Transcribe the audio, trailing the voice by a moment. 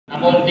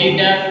मोर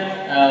दीटा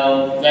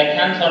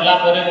व्याख्यान सरला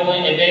परे मु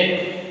एबे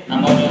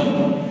हमर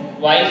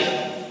वाइस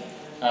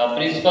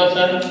प्रिंसिपल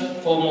सर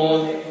को मु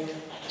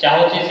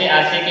चाहूची से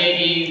आसिके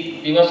ई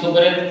दिवस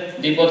ऊपर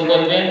दीपक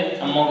करबे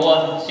हमको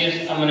शीर्ष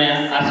माने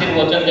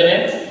आशीर्वचन देबे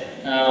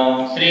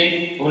श्री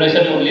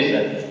भुवनेश्वर मुदली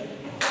सर।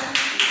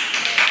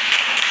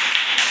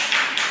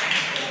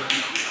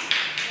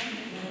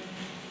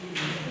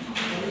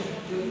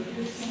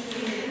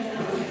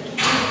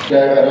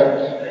 जय भारत।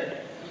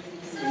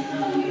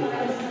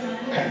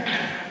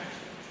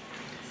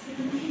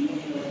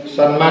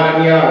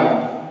 सम्माननीय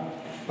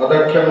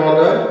अध्यक्ष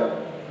महोदय,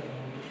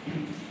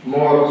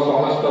 मोर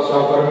समस्त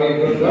सहकर्मी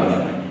वृंद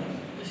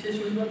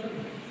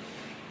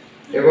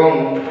एवं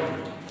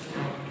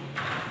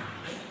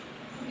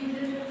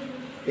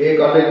ए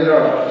कॉलेज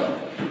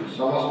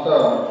समस्त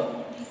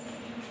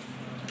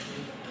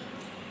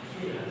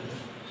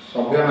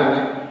सभ्य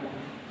माने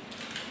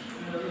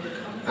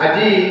आज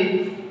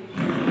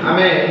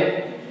आमे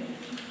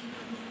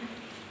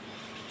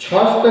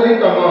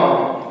 76तम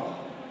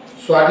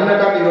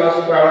स्वाधीनता दिवस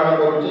पालन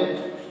करुचे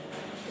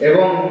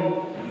एवं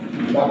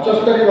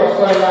 75 वर्ष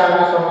है आम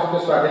समस्त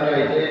स्वाधीन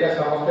होते ये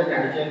समस्ते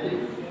जानते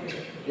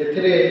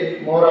एथिरे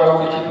मोर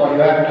किसी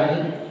कहबार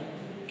नहीं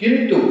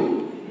किंतु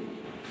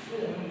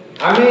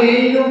आमे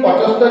जो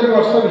 75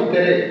 वर्ष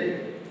भितर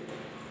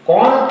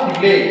कौन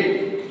थिले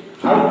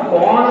आ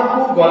कौन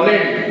को गले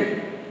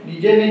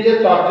निजे निजे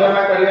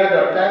तर्जमा करवा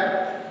दरकार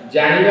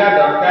जानिबा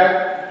दरकार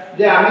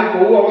जे आमे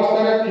को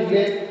अवस्था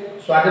थिले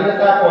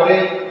स्वाधीनता परे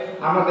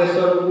आम देश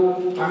को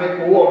आमे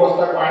को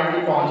अवस्था को आनी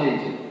पहुँचे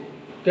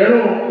तेणु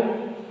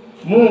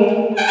मु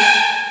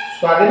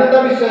स्वाधीनता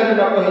विषय न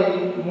कही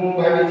मु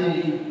भावी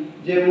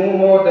जे मु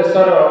मो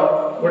देशर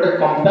गोटे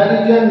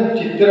कंपैरिजन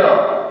चित्र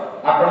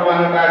आपण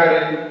मान आगे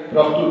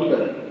प्रस्तुत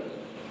करें।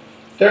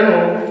 तेणु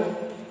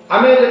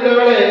आम जिते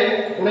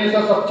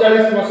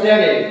 1947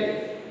 मसीह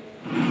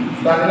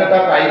स्वाधीनता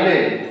पाइले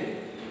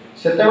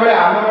सेतेबेले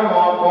आमर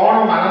कौन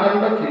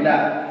मानदंड थिला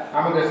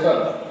आम देश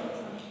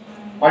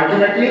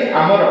अल्टीमेटली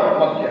आमर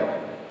मध्य।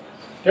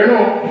 तेणु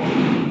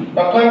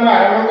प्रथम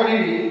आरंभ करी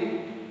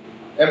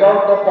अबाउट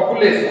द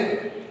पॉपुलेशन।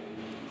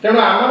 तेणु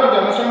आमर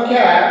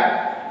जनसंख्या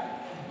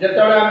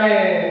जिते आम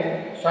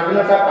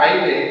स्वाधीनता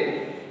पाइले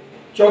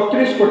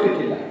 34 कोटी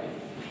थिला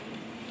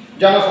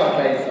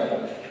जनसंख्या हिसाब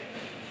से।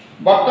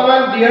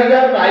 वर्तमान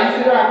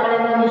 2022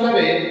 आकलन अनुसार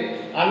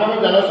आमर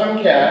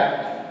जनसंख्या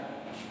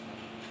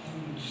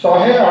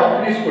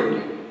 138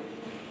 कोटी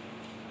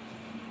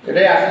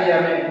रे आसी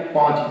आम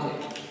पहुँचे।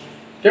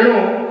 तेणु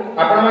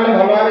आपण मैंने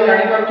भल भाव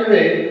जापर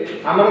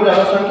आमर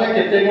जनसंख्या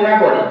केते गुणा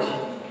बढ़ी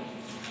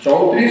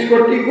 34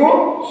 कोटी को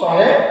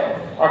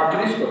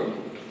 138 कोटी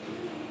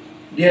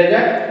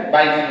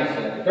 2022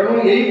 मसीह। तेणु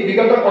यही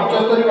विगत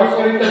 75 वर्ष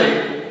भितर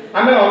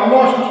आम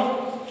अलमोस्ट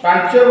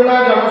 5 गुणा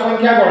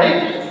जनसंख्या बढ़े।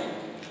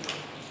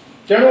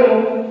 तेणु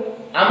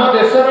आम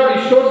देशर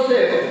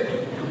रिसोर्सेस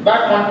बा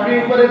कंट्री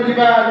उपरे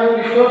थिबा जो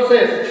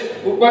रिसोर्सेस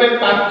उपरे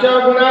 5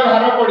 गुणा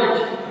भार पड़ी।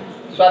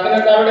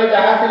 स्वाधीनता बेले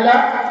जहाँ थिला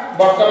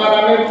वर्तमान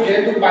आम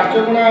जेहेतु 5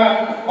 गुणा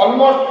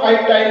अलमोस्ट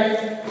 5 टाइम्स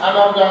आम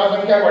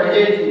जनसंख्या बढ़ी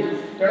जाइए।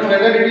 तेणु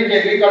whether it is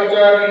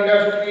agriculture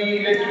industry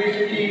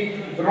electricity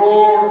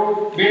road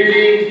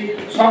building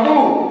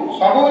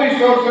सबू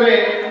रिसोर्स रे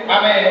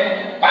आम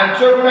 5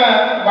 गुणा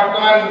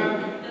वर्तमान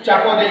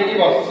चाप देकी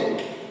बसचे।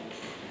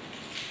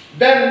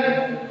 देन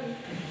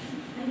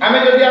आम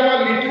जदि आम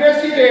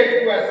लिटरेसी रेट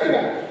को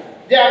आसवा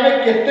जे आम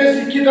केते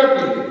शिक्षित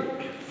थिले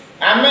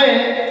आम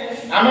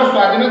आम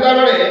स्वाधीनता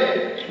बेले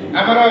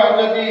आमर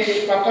जदि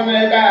प्रथम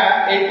एटा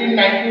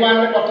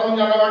 1891 प्रथम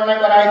जनगणना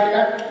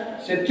कराइला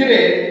से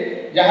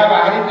जहाँ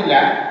बाहरी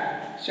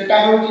सेटा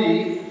होची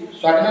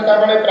स्वाधीनता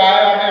बेले प्राय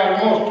आम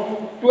ऑलमोस्ट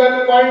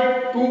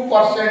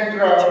 12.2%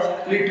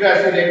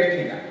 लिटरेसी रेट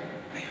थिला।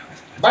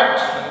 But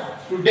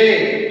today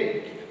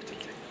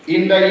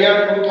in the year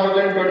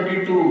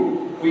 2022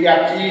 we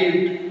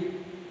achieved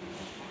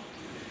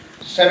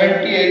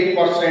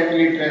 78%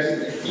 literacy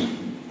rate,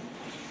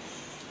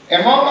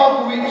 among of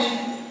which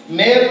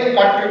male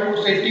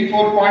contributes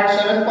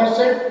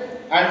 84.7%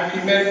 and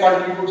female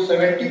contributes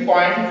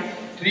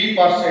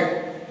 70.3%.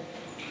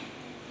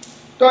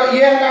 तो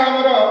ये है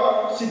हमारा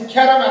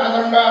शिक्षार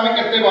मानदंड आम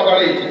केते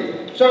बदल।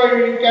 So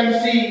you can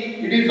see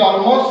it is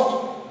almost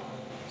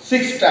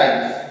 6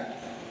 times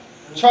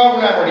 6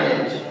 गुणा बढ़ी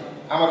जाइए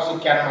आम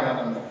शिक्षार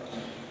मानदंड।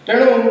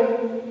 तेणु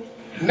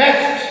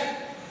नेक्स्ट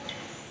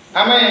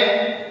आम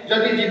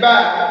जदि जीवा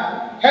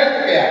हेल्थ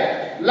केयर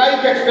लाइफ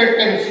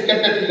एक्सपेक्टेंसी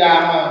केते थिला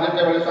आम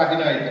जते बेले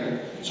स्वाधीन होइतिले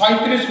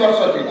 37 वर्ष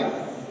थिला।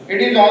 It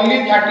is only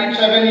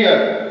 37 year.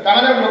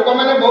 तामाने लोक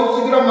माने बहुत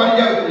शीघ्र मरि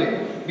जाउथिले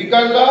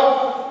because of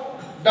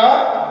the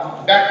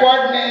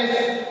backwardness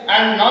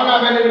and non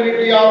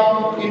availability of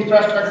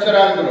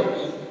infrastructural growth.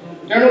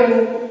 तेणु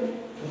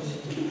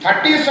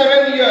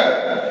 37 इयर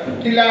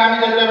थिला आम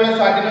जते बेले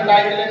स्वाधीनता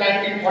आइतिले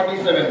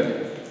 1947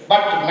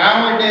 but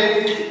nowadays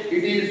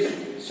it is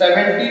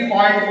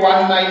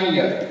 70.19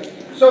 year.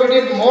 So it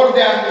is more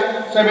than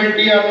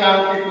 70 years now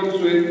people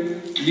will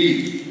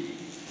live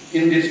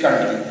in this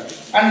country.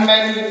 And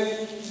when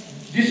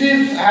this is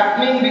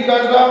happening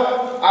because of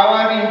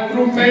our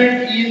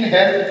improvement in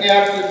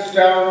healthcare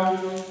system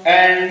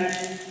and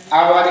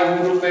our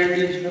improvement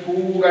in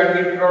food and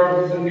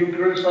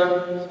nutrition,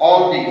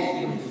 all these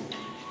things.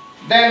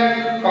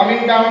 Then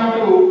coming down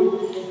to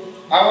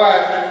our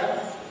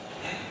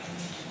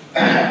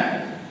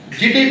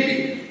GDP,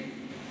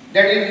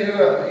 that is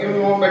you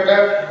know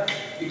better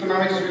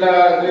economics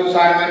जो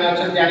सार मैंने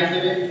अच्छा जानी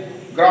थी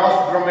gross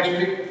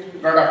domestic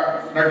product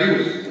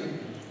reduce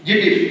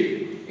GDP.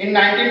 In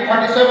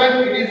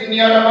 1947, it is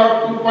near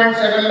about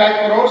 2.7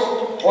 lakh crores,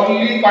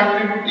 only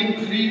contributing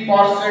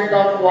 3%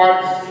 of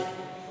world's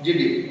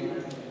GDP,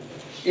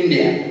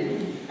 India.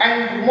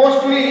 And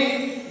mostly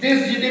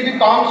this GDP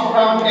comes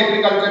from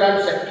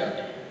agricultural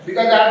sector,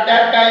 because at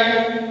that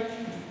time,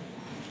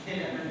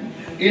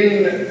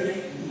 in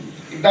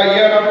the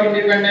year of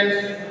independence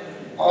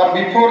or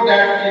before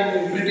that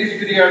in British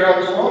period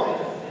also,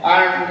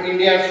 and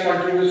India's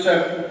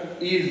contribution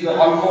is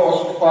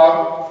almost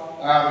for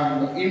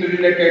in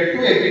related to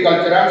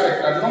agricultural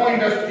sector. No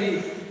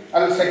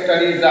industrial sector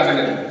is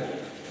available.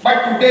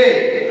 But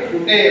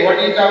today, what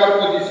is our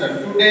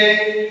position?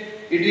 Today,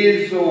 it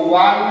is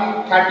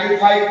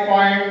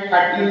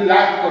 135.13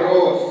 lakh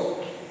crores.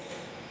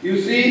 You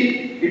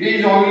see, it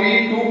is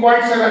only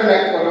 2.7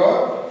 lakh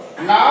crores.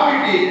 Now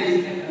it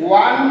is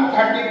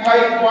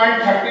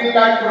 135.13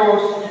 lakh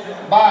crores.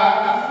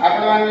 But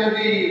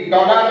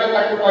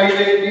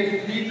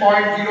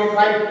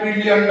 $3.05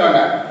 trillion.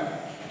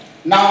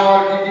 Now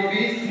our GDP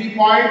is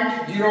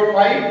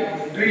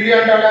 $3.05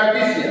 trillion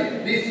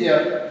this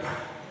year.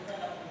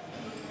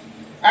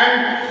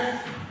 And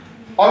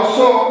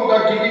also the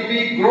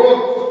GDP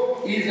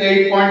growth is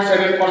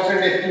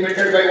 8.7%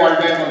 estimated by World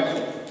Bank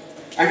also.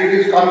 And it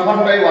is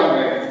confirmed by World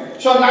Bank.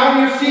 So now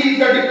you see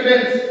the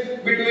difference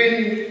between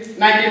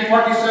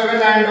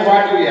 1947 and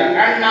what we are.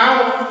 And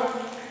now,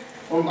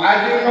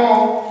 as you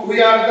know,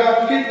 we are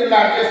the 5th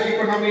largest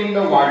economy in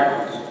the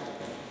world.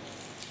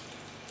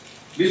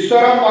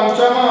 Vishwara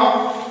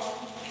Panchama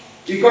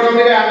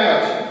economy re ame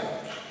ache.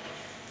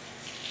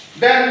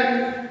 Then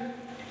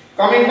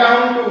coming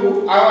down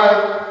to our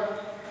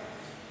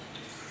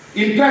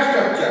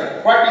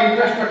infrastructure, what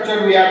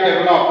infrastructure we have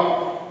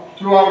developed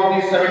throughout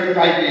these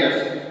 75 years.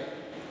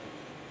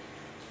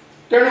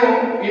 तेणु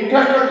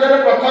infrastructure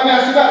प्रथम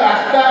आसवा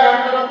रास्ता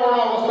घाटर कौन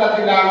अवस्था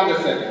थिला आम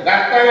देश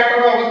रास्ता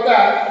घाटर अवस्था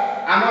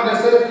आम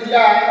देश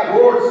थिला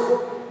रोड्स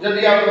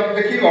जदि आप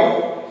देखिबो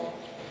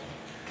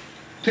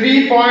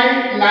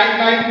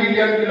 3.99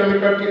 मिलियन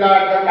किलोमीटर थिला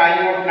at the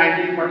time of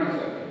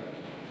 1947,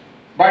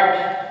 but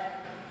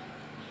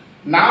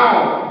now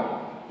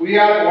we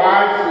are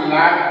world's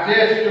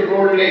largest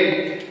road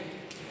length,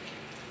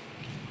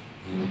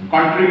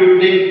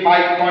 contributing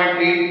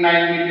 5.89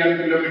 million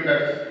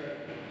kilometers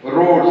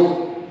roads,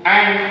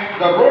 and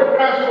the road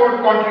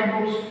transport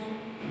contributes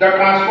the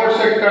transport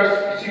sectors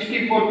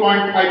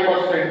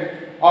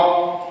 64.5% of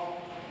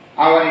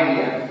our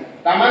India.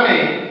 तामाने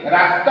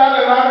रास्ता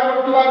व्यवहार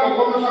करतुवा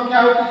लोकन संख्या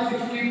होती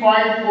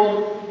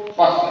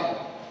 60.4%,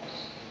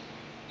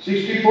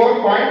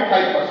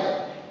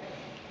 64.5%.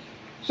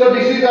 So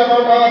this is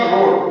about our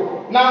road.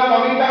 Now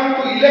coming down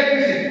to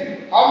electricity,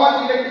 how much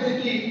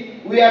electricity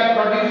we are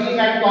producing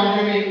and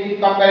consuming in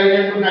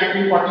comparison to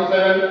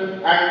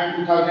 1947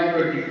 and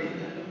 2022.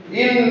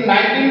 In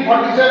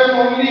 1947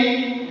 only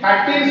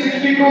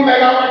 1362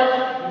 megawatt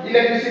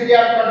electricity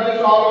are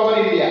produced all over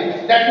India.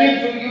 That means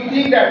you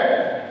think that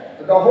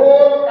the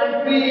whole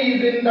country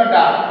is in the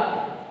dark.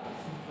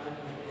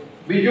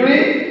 Bijuli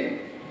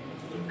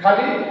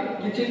खाली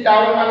किसी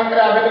town मानक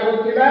available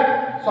थिला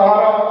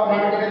सहर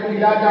मानक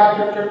थिला जहाँ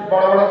छोट छोट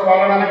बड़ बड़ सहर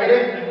मानक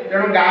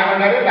तेणु गाँ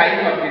मानक लाइन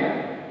नथिला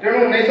तेणु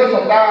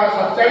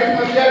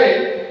 1947 मसीह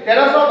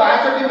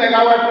 1362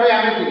 मेगावाट रे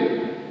आमे थिले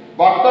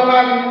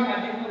वर्तमान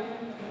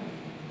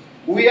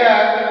we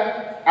are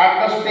at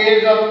the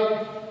stage of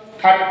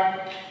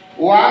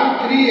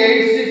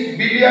 1386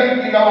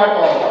 billion kilowatt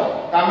hour.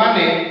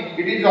 Tamane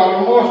it is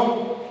almost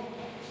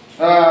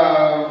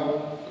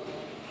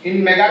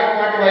in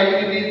megawatt wise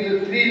it is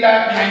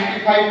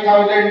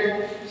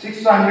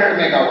 3,95,600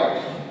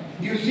 megawatts.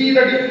 You see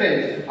the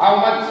difference, how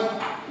much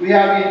we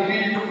have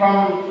increased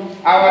from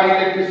our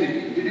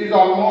electricity. It is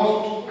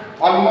almost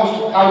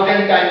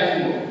 1,000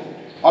 times more,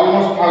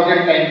 almost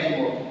 1,000 times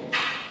more.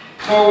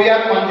 So we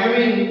are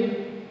consuming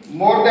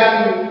more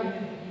than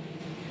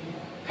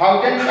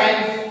 1,000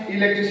 times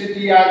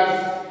electricity as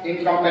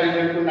in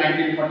comparison to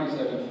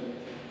 1947.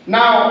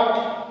 Now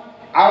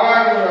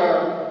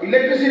our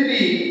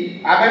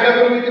electricity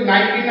available with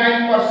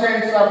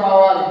 99% of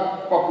our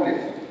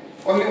population.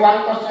 Only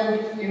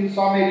 1% in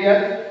some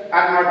areas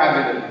are not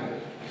available.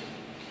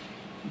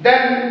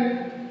 Then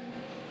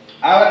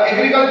our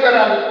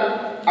agricultural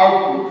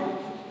output.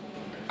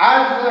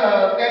 As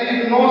there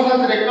is no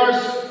such records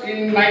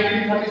in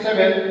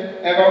 1947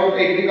 about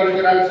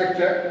agricultural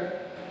sector,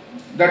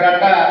 the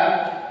data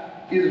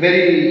is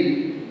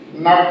very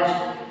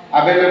not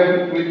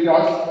available with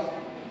us.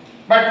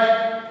 But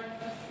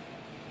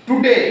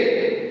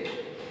today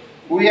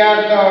we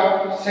are the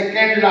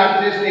second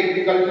largest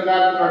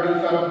agricultural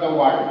producer of the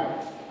world,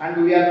 and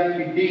we are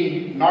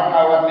feeding not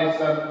our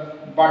nation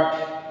but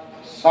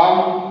some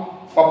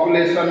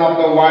population of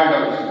the world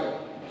also.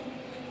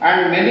 And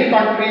many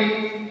countries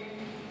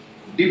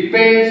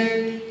depends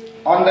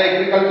on the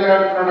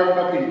agricultural product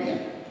of India,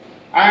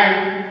 and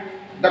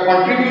the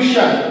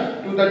contribution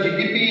to the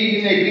GDP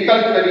in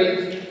agriculture is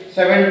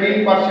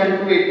 17% to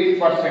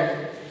 18%,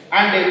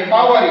 and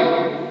empowering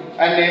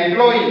and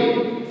employing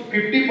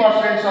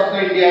 50% of the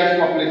India's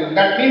population.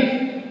 That means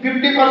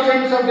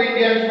 50% of the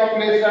India's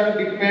population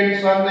depends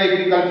on the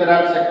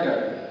agricultural sector.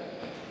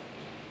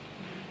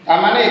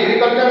 आमाने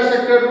agriculture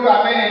sector रु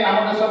आमे आम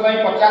देश पई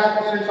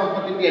 50%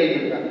 संपत्ति तैयारी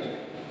कर पाछे.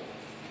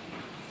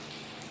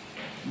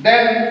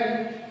 Then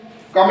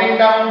coming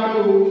down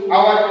to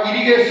our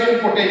irrigation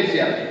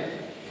potential,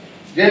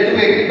 जेतु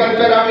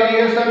agriculture और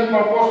इरिगेशन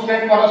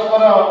प्रोपोर्शनेट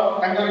परस्पर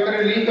तांक भितर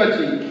लिंक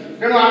अछि,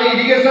 तेणु आमे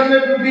इरिगेशन में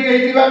वृद्धि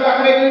हेतिबा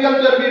आमे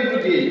एग्रीकल्चर भी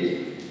वृद्धि हेछि.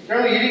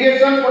 तेणु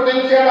इरिगेशन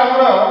पोटेंशियल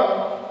हमरो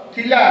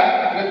थिला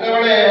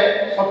जेतेबेले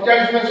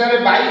 47 मसिया रे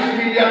 22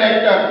 मिलियन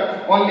हेक्टर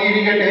ओनली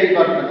इरिगेट हेइ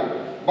परतला.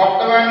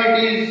 वर्तमान it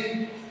is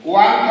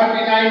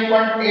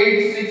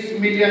 139.86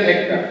 million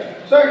hectare.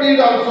 So it is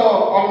also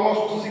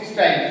almost 6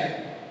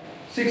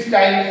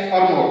 times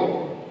or more.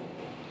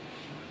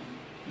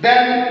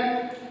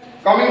 Then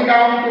coming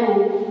down to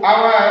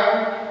our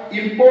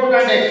import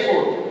and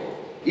export.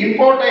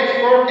 Export is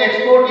 $1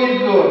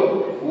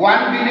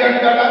 billion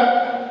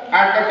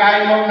at the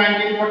time of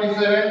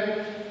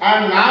 1947,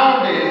 and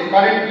nowadays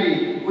currently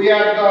we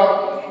are the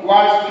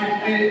world's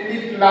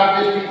 50th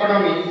largest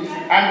economy,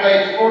 and the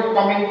export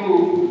coming to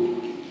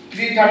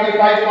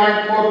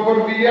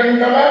 $335.44 billion,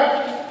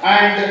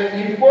 and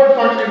import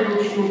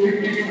contributes to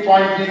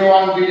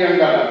 $52.01 billion.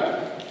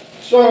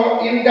 So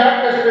in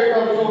that aspect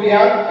also we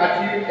have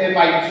achieved a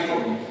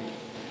milestone.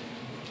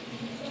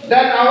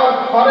 Then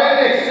our foreign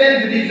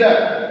exchange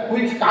reserve,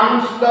 which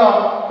counts the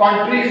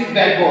country's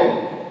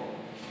backbone.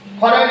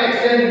 Foreign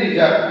exchange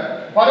reserve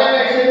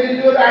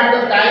at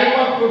the time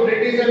of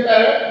British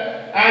Empire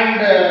and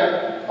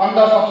on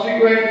the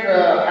subsequent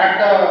at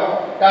the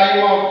time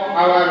of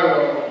our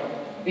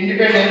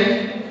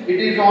independence, it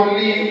is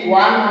only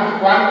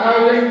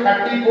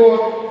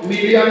 1,034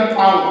 million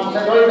pounds.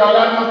 Several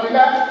dollar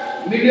नथिला,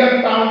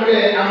 million pound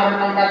रे आमर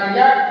टंका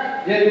थिला,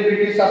 जे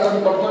British शासन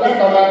करथला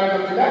dollar रे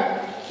नथिला.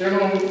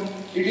 तेणु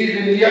it is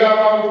in near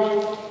about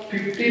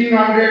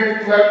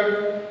 1,512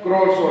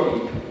 crores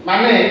only.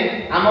 माने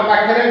आम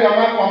पाखरे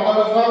जमा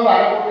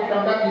 1512 कोटी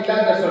टंका थिला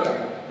देशटा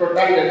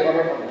टोटल देशर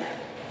टंका.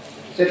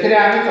 सेथिरे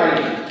आमे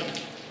चली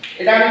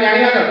एटा हम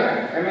जानिया दरकार.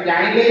 हम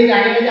जानिले ही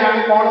जानिले जे हम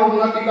कोन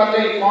उन्नति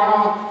करले कोन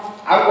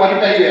आउ करि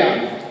पाइबे.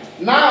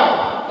 Now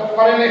the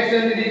foreign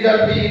exchange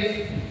reserve is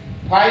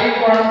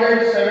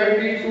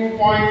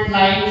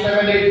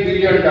 $572.978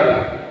 billion.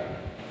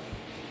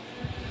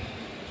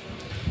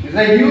 It's a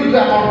huge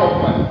amount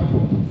of money.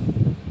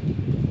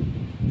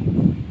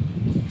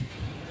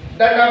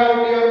 That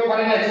about your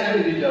foreign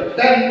exchange reserve.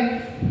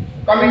 Then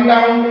coming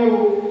down to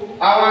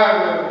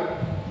our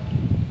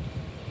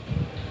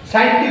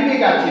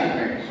scientific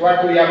achievements,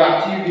 what we have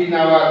achieved in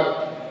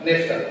our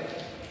nation.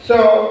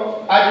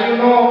 So as you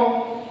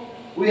know,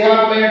 we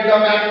have made the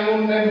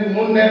moon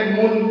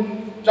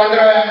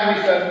Chandrayaan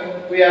mission.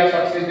 We have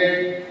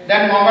succeeded.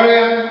 Then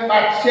Mongolian,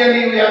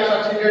 partially we have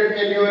succeeded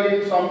failure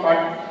in some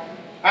part.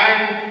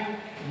 And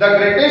the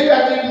greatest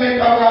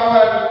achievement of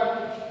our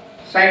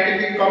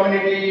scientific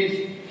community is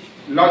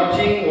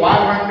launching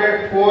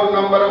 104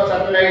 number of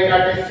satellites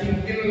at a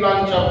single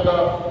launch of the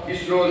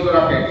ISRO's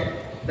rocket.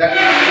 That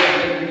is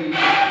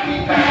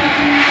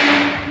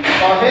P-30.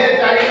 कहे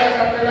चारिटा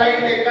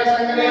satellite एका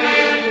संगरे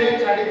पूरे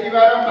छाडी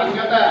दिबार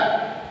मान्यता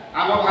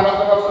आम भारत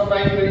वर्ष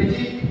पई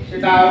मिलिछि,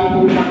 सेटा आउ को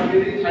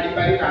कंट्री छाडी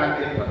पारि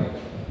नाते.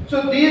 So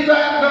these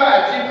are the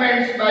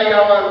achievements by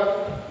our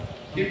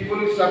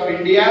peoples of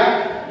India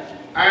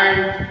and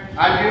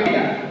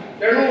India.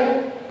 Tenu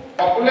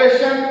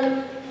population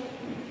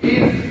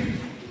is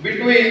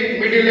between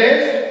middle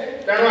age,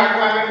 tenu आको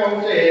आमे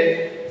कहूचे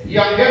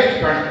youngest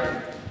country,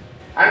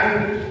 and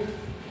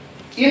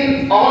in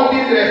all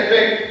these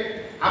respects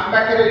आम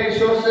पाखे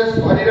रिसोर्सेस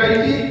भरी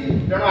रही.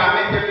 तेणु आम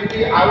केमी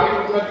आउ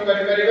उन्नति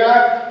करा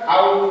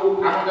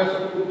आम देश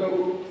को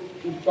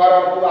ऊपर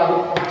को आगे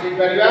पहुँचे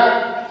पारा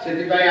से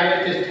आम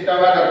चेष्टित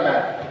हवा दरकार.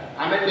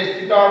 आम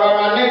चेष्टित हवा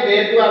माने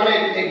जेहेतु आम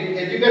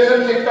एजुकेशन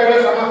सेक्टर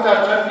समस्त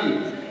अच्छा,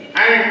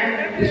 and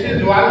this is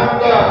one of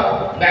the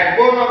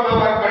backbone of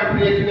our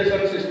country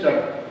education system.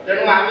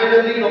 तेणु आम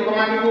जदि लोक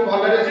मानू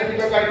भलरे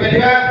शिक्षित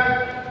करिपरिबा,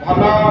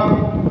 भल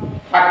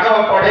पाठ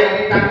पढ़े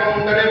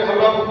मुंडे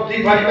भल बुद्धि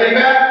भरी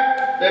पारिबा,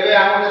 तेबे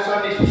आम देश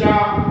निश्चय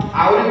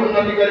आहरी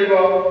उन्नति करिवो,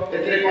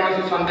 एथिरे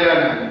कोनोसी संदेह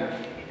नाही.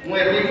 मु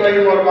एति कहि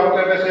मोर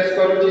वक्तव्य शेष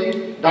करूची.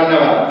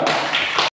 धन्यवाद.